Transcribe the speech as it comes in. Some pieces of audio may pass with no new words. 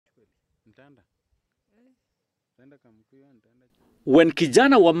When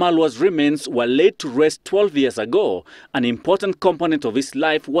Kijana Wamalwa's remains were laid to rest 12 years ago, an important component of his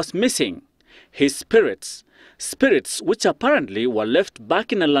life was missing: his spirits. Spirits which apparently were left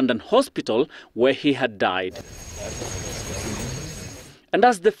back in a London hospital where he had died. And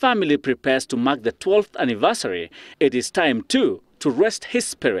as the family prepares to mark the 12th anniversary, it is time too to rest his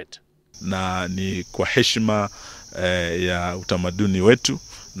spirit. Na ni kwa heshima ya utamaduni wetu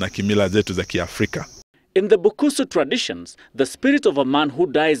na kimila zetu za Kiafrika. In the Bukusu traditions, the spirit of a man who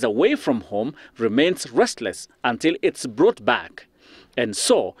dies away from home remains restless until it's brought back. And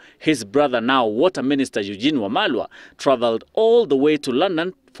so, his brother, now Water Minister Kijana Wamalwa, traveled all the way to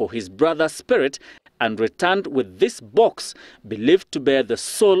London for his brother's spirit and returned with this box believed to bear the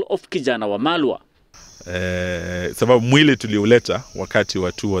soul of Kijana Wamalwa. Sababu mwili tuliuleta wakati wa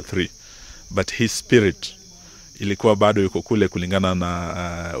 2 or 3, but his spirit ilikuwa bado yuko kule kulingana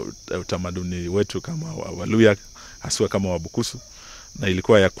na utamaduni wetu kama Waluya, haswa kama Wabukusu, na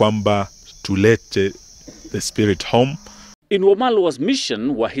ilikuwa ya kwamba tulete the spirit home. In Wamalwa's mission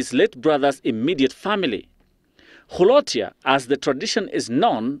were his late brother's immediate family. Holotia, as the tradition is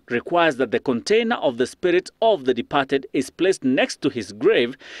known, requires that the container of the spirit of the departed is placed next to his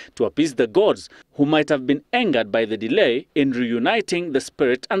grave to appease the gods, who might have been angered by the delay in reuniting the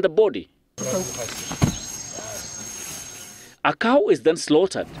spirit and the body. A cow is then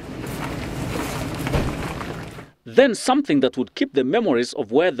slaughtered. Then something that would keep the memories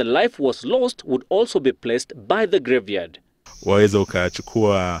of where the life was lost would also be placed by the graveyard. Waweza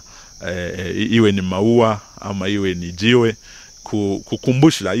ukachukua iwe ni maua ama iwe ni jiwe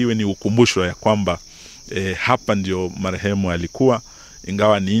kukumbusha, iwe ni ukumbusho ya kwamba hapa ndio marehemu alikuwa,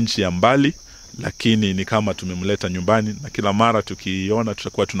 ingawa ni nchi ya mbali, lakini ni kama tumemleta nyumbani na kila mara tukiona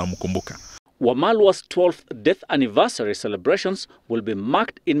tutakuwa tunamkumbuka. Wamalwa's 12th death anniversary celebrations will be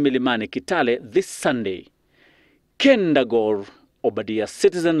marked in Milimani, Kitale this Sunday. Ken Dagor, Obadia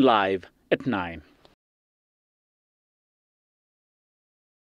Citizen Live at 9.